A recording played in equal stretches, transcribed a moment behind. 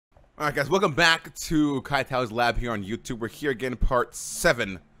Alright guys, welcome back to Kaitality's lab here on YouTube. We're here again, part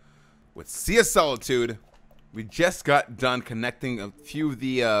 7 with Sea of Solitude. We just got done connecting a few of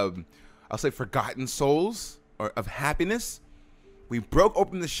the, I'll say forgotten souls of happiness. We broke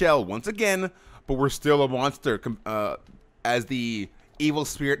open the shell once again, but we're still a monster, as the evil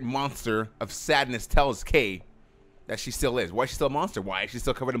spirit monster of sadness tells Kay that she still is. Why is she still a monster? Why is she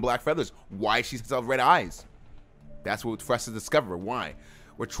still covered in black feathers? Why is she still have red eyes? That's what for us to discover. Why?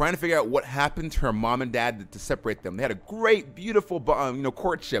 We're trying to figure out what happened to her mom and dad to separate them. They had a great, beautiful,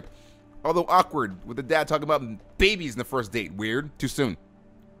 courtship. Although awkward, with the dad talking about babies in the first date. Weird. Too soon.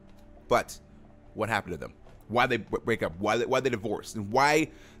 But what happened to them? Why they break up? Why they divorce? And why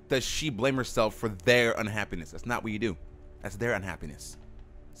does she blame herself for their unhappiness? That's not what you do. That's their unhappiness.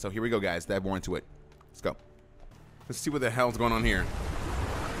 So here we go, guys. Dive more into it. Let's go. Let's see what the hell's going on here.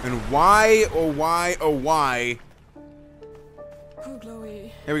 And why, oh why, oh why... Oh,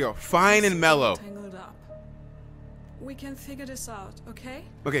 Chloe. Here we go. Fine and mellow. Tangled up. We can figure this out, okay?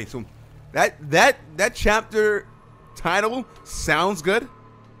 Okay, so that chapter title sounds good.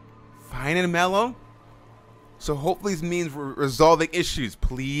 Fine and mellow. So hopefully this means we're resolving issues.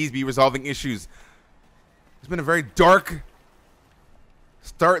 Please be resolving issues. It's been a very dark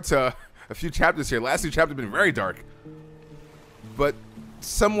start to a few chapters here. Last two chapters have been very dark, but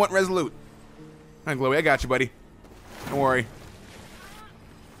somewhat resolute. Hi, Chloe. I got you, buddy. Don't worry.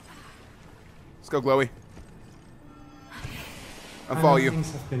 Let's go, Chloe. I'll follow you.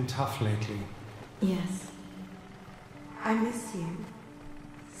 Things have been tough lately. Yes. I miss you.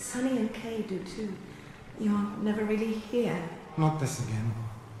 Sunny and Kay do too. You're never really here. Not this again.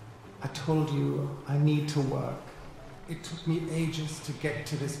 I told you I need to work. It took me ages to get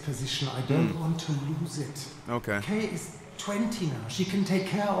to this position. I don't want to lose it. Okay. Kay is 20 now. She can take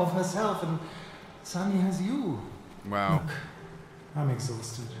care of herself, and Sunny has you. Wow. Look, I'm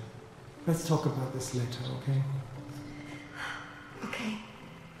exhausted. Let's talk about this later, okay? Okay.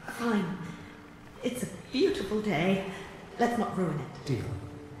 Fine. It's a beautiful day. Let's not ruin it. Deal.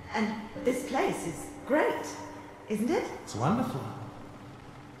 And this place is great, isn't it? It's wonderful.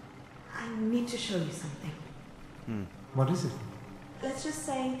 I need to show you something. What is it? Let's just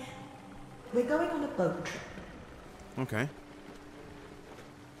say we're going on a boat trip. Okay.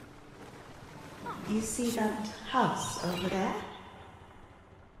 You see that house over there?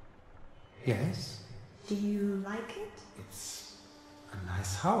 Yes? Do you like it? It's a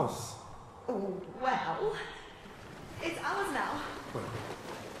nice house. Oh, well, it's ours now. Wait,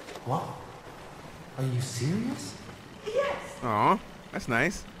 what? Are you serious? Yes. Aw, that's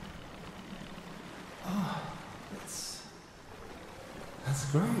nice. Oh,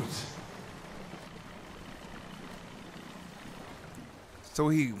 that's great. So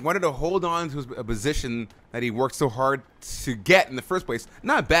he wanted to hold on to a position that he worked so hard to get in the first place.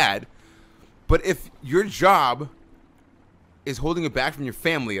 Not bad, but if your job is holding you back from your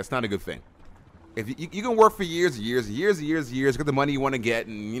family, that's not a good thing. If you can work for years, get the money you want to get,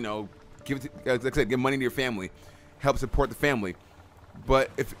 and give it to, like I said, give money to your family, help support the family.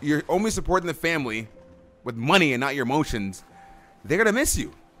 But if you're only supporting the family with money and not your emotions, they're gonna miss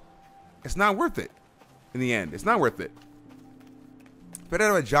you. It's not worth it. In the end, it's not worth it. Better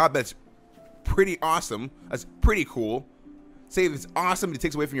have a job that's pretty awesome, that's pretty cool. Say if it's awesome, it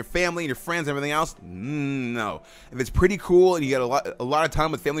takes away from your family and your friends and everything else. No. If it's pretty cool and you get a lot of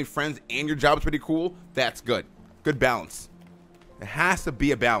time with family, friends, and your job is pretty cool, that's good. Good balance. It has to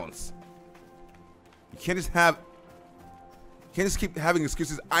be a balance. You can't just keep having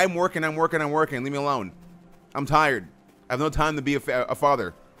excuses. I'm working. Leave me alone. I'm tired. I have no time to be a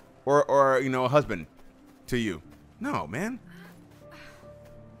father, or a husband to you. No, man.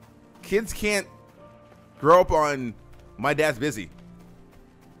 Kids can't grow up on my dad's busy,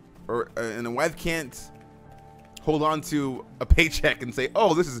 and a wife can't hold on to a paycheck and say,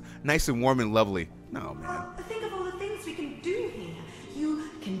 "Oh, this is nice and warm and lovely." No, man. Well, think of all the things we can do here.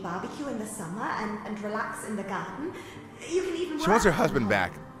 You can barbecue in the summer and relax in the garden. You can even. She wants her husband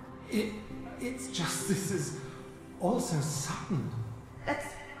back. It's just this is all so sudden.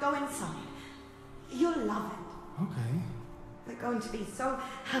 Let's go inside. You'll love it. Okay. We're going to be so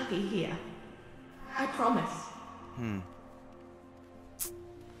happy here. I promise.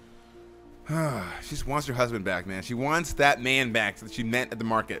 She just wants her husband back, man. She wants that man back that she met at the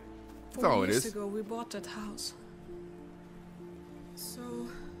market. That's all it is. 4 years ago, we bought that house. So,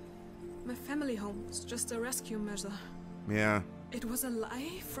 my family home was just a rescue measure. Yeah. It was a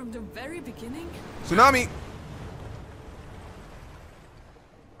lie from the very beginning. Tsunami!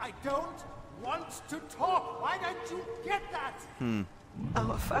 I don't want to talk. Why don't you get that?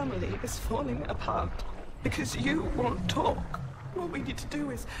 Our family is falling apart because you won't talk. What we need to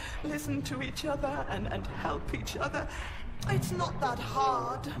do is listen to each other and help each other. It's not that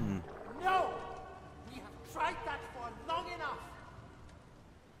hard. No! We have tried that for long enough.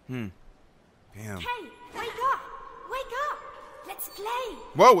 Damn. Hey, wake up! Wake up! Let's play!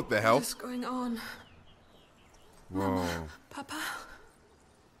 Whoa, what the hell? What is going on? Whoa. Papa?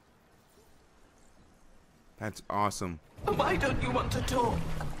 That's awesome. Why don't you want to talk?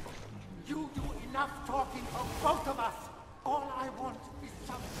 You do enough talking for both of us. All I want is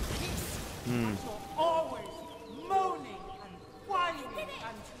some peace. But you're always moaning and whining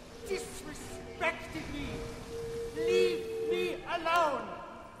and disrespecting me. Leave me alone.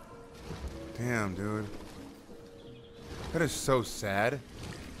 Damn, dude. That is so sad.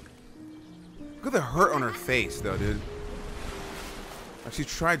 Look at the hurt on her face, though, dude. Like, she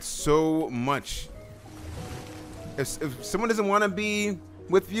tried so much. If someone doesn't want to be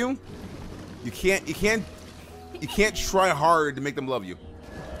with you, you can't try hard to make them love you.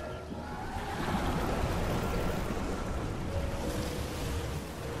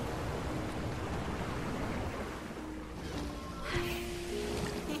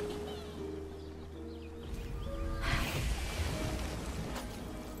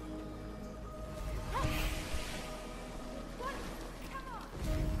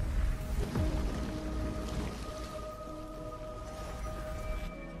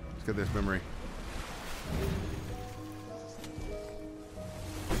 Let's get this memory.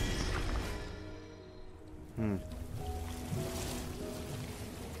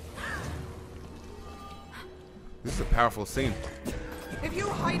 This is a powerful scene. If you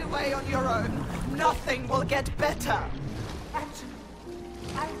hide away on your own, nothing will get better. Actually,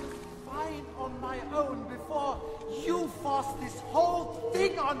 I was fine on my own before you forced this whole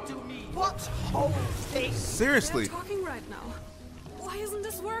thing onto me. What whole thing? Seriously. They're talking right now. Why isn't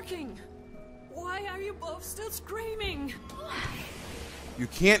this working? Why are you both still screaming? You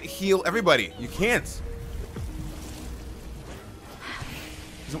can't heal everybody. You can't.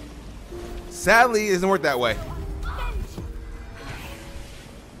 Sadly, it doesn't work that way.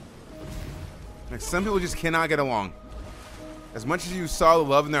 Like, some people just cannot get along. As much as you saw the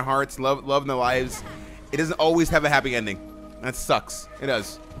love in their hearts, love in their lives, it doesn't always have a happy ending. That sucks. It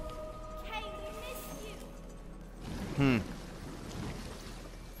does. Hey, we miss you!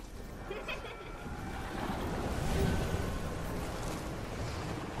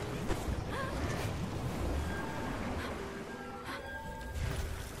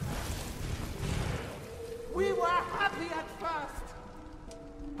 We were happy at first.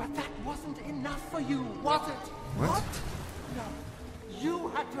 But that wasn't enough for you, was it? What? No. You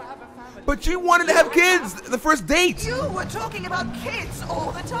had to have a family. But you wanted to have kids the first date. You were talking about kids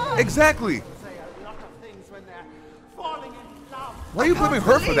all the time. Exactly. Say a lot of things when they're falling in love. Why are you blaming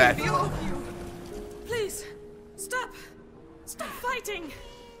her for that? Please, stop! Stop fighting!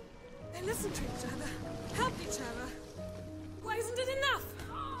 They listen to each other, help each other. Why isn't it enough?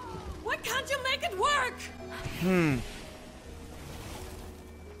 Why can't you make it work?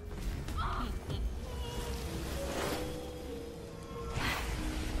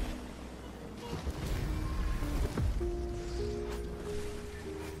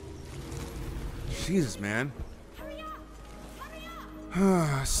 Jesus, man.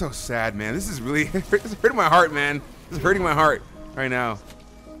 So sad, man. This is really it's hurting my heart, man. This is hurting my heart right now.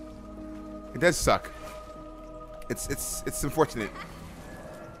 It does suck. It's unfortunate.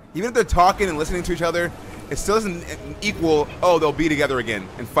 Even if they're talking and listening to each other, it still doesn't equal, oh, they'll be together again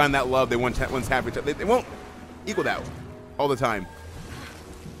and find that love they once had for each other. They won't equal that all the time.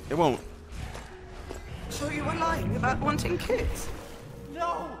 It won't. So you were lying about wanting kids?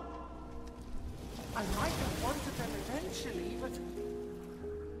 No! I might have wanted them eventually, but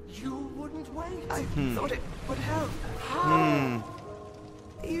you wouldn't wait. I thought it would help. How?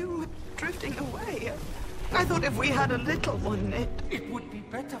 You were drifting away. I thought if we had a little one, It would be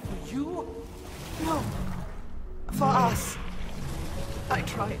better for you. No. For us. I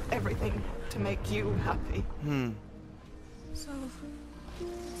tried everything to make you happy. So,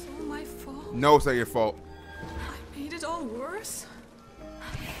 it's all my fault? No, it's not your fault. I made it all worse?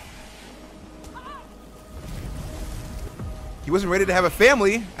 He wasn't ready to have a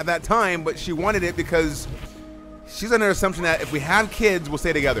family at that time, but she wanted it because she's under the assumption that if we have kids, we'll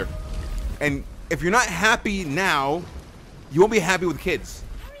stay together. And if you're not happy now, you won't be happy with kids.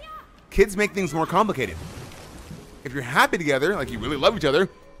 Kids make things more complicated. If you're happy together, like you really love each other,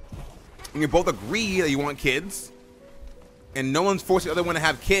 and you both agree that you want kids, and no one's forcing the other one to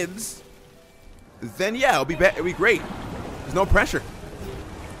have kids, then yeah, it'll be great. There's no pressure.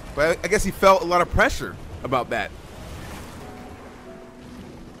 But I guess he felt a lot of pressure about that.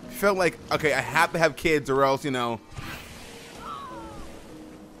 He felt like, okay, I have to have kids or else, you know,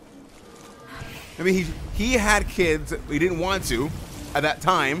 I mean, he had kids, but he didn't want to at that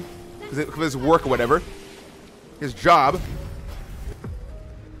time because of his work or whatever, his job,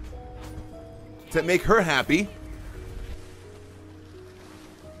 to make her happy.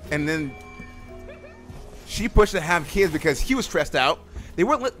 And then she pushed to have kids because he was stressed out. They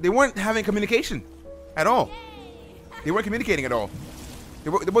weren't having communication at all. They weren't communicating at all.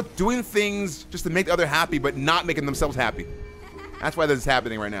 They're both doing things just to make the other happy, but not making themselves happy. That's why this is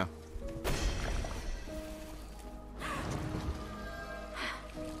happening right now.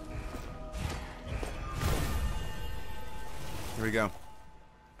 Here we go.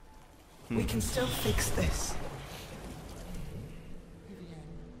 We can still fix this. Vivian.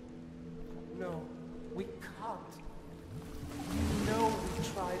 No, we can't. You know we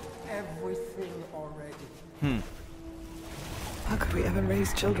tried everything already. How could we ever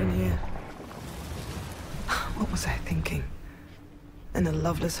raise children here? What was I thinking? In a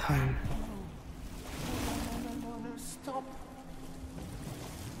loveless home. No, stop.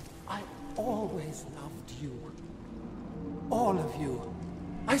 I always loved you. All of you.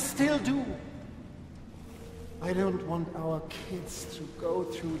 I still do. I don't want our kids to go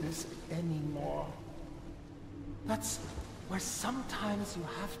through this anymore. That's where sometimes you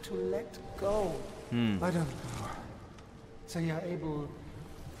have to let go. I don't know. So you're able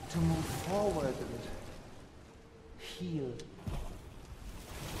to move forward and heal.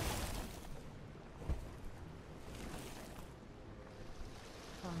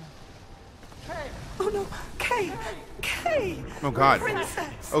 Hey! Oh no, Kay! Kay! Oh God.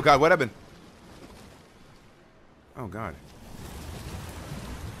 Princess! Oh God, what happened? Oh God.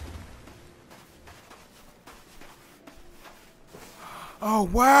 Oh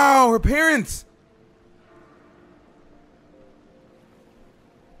wow, her parents.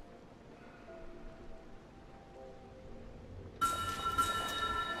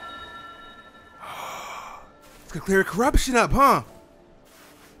 It's gonna clear corruption up, huh?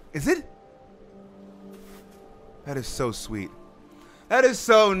 Is it? That is so sweet. That is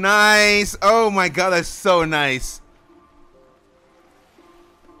so nice. Oh my God, that's so nice.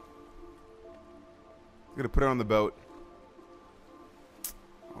 I'm gonna put her on the boat.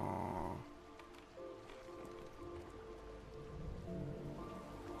 Aww.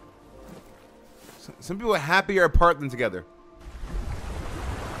 Some people are happier apart than together.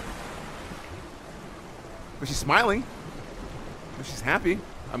 But she's smiling. But she's happy,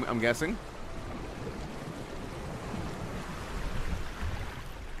 I'm guessing.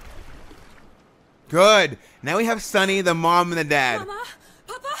 Good. Now we have Sunny, the mom, and the dad. Mama?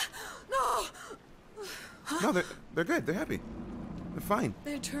 Papa? No! No, they're good. They're happy. They're fine.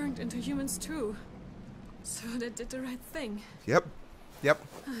 They turned into humans too. So they did the right thing. Yep. Yep.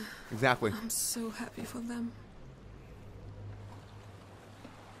 Exactly. I'm so happy for them.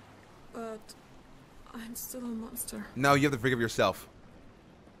 But I'm still a monster. No, you have to forgive yourself.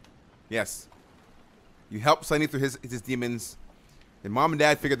 Yes. You helped Sunny through his demons. And mom and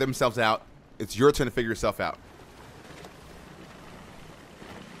dad figured themselves out. It's your turn to figure yourself out.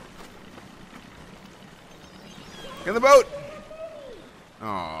 Get in the boat!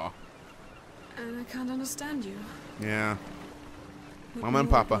 Aww. And I can't understand you. Yeah. What Mama and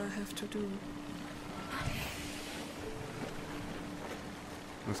more Papa. do I have to do?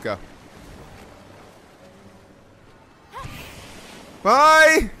 Let's go.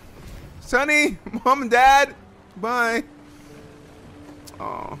 Bye! Sunny, mom and dad. Bye.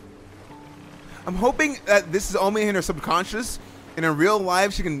 Aww. I'm hoping that this is only in her subconscious, and in real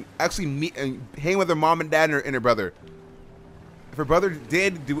life she can actually meet and hang with her mom and dad and her brother. If her brother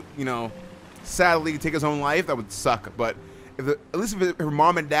did do, sadly take his own life, that would suck. But at least if her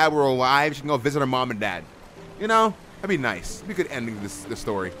mom and dad were alive, she can go visit her mom and dad. That'd be nice. It'd be a good ending to this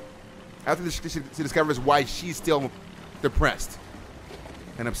story. After this, she discovers why she's still depressed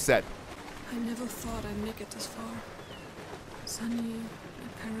and upset. I never thought I'd make it this far. Sunny, my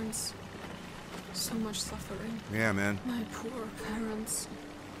parents, so much suffering. Yeah, man. My poor parents.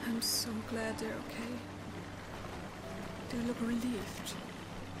 I'm so glad they're okay. They look relieved.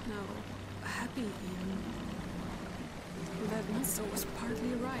 No, happy even. That monster was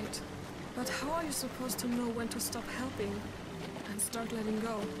partly right. But how are you supposed to know when to stop helping and start letting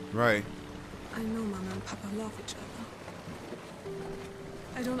go? Right. I know Mama and Papa love each other.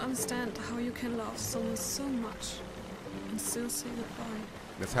 I don't understand how you can love someone so much and still say goodbye.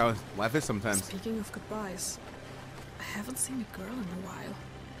 That's how life is sometimes. Speaking of goodbyes, I haven't seen a girl in a while.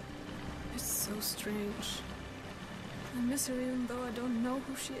 It's so strange. I miss her even though I don't know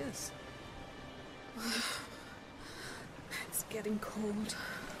who she is. It's getting cold.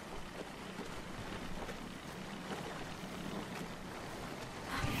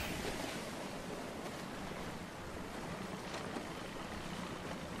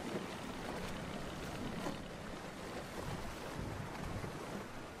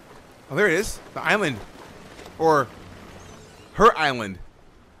 Oh, there it is. The island. Or her island.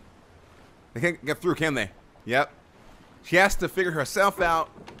 They can't get through, can they? Yep. She has to figure herself out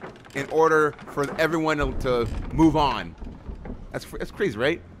in order for everyone to move on. That's crazy,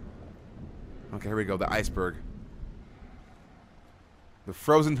 right? Okay, here we go. The iceberg. The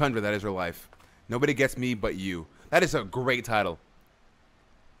frozen tundra, that is her life. Nobody gets me but you. That is a great title.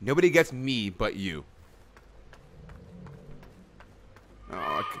 Nobody gets me but you.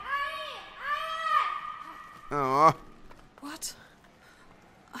 Oh, okay. Oh. What?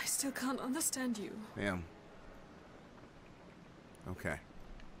 I still can't understand you. Damn. Okay.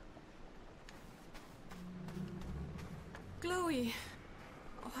 Chloe.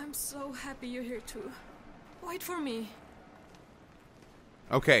 Oh, I'm so happy you're here too. Wait for me.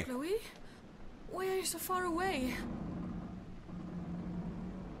 Okay. Chloe? Why are you so far away?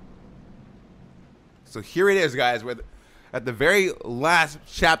 So here it is, guys. With at the very last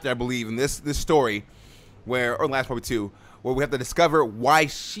chapter, I believe, in this story, or last probably two, where we have to discover why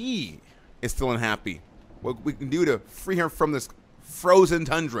she is still unhappy. What we can do to free her from this frozen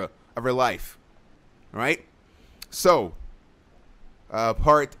tundra of her life. All right. So, I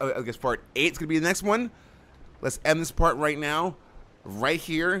guess part 8 is gonna be the next one. Let's end this part right now. Right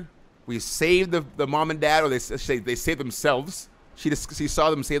here, we saved the mom and dad, or they saved themselves. She saw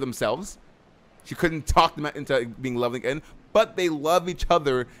them save themselves. She couldn't talk them into being loved again, but they love each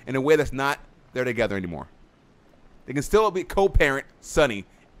other in a way that's not they're together anymore. They can still be co-parent Sonny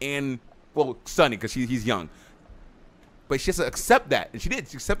and, well, Sonny because he's young, but she has to accept that, and she did.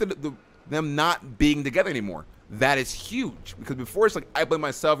 She accepted them not being together anymore. That is huge, because before it's like, I blame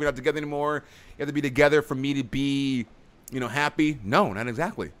myself. You're not together anymore. You have to be together for me to be, happy. No, not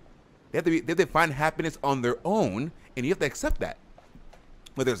exactly. They have to find happiness on their own, and you have to accept that,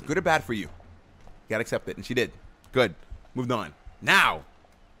 whether it's good or bad for you. You gotta accept it, and she did. Good. Moved on. Now,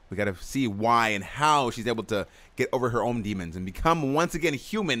 we gotta see why and how she's able to get over her own demons and become once again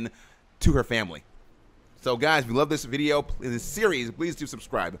human to her family. So, guys, if you love this video in this series, please do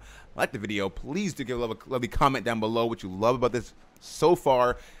subscribe. Like the video. Please do give a lovely comment down below what you love about this so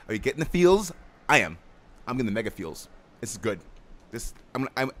far. Are you getting the feels? I am. I'm getting the mega feels. This is good.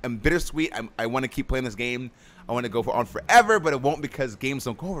 I'm bittersweet. I want to keep playing this game. I want to go on forever, but it won't, because games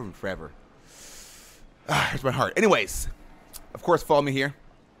don't go on forever. Hurts my heart. Anyways, of course, follow me here.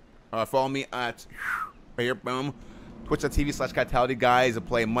 Follow me at right here, boom. Twitch.tv/Kaitality, guys. I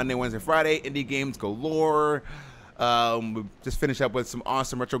play Monday, Wednesday, Friday. Indie games galore. Just finish up with some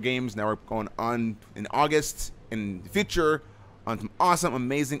awesome retro games. Now we're going on in August, in the future, on some awesome,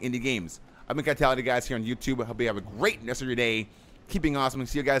 amazing indie games. I've been Kaitality, guys, here on YouTube. I hope you have a great rest of your day. Keeping awesome, and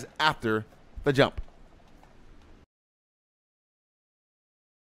see you guys after the jump.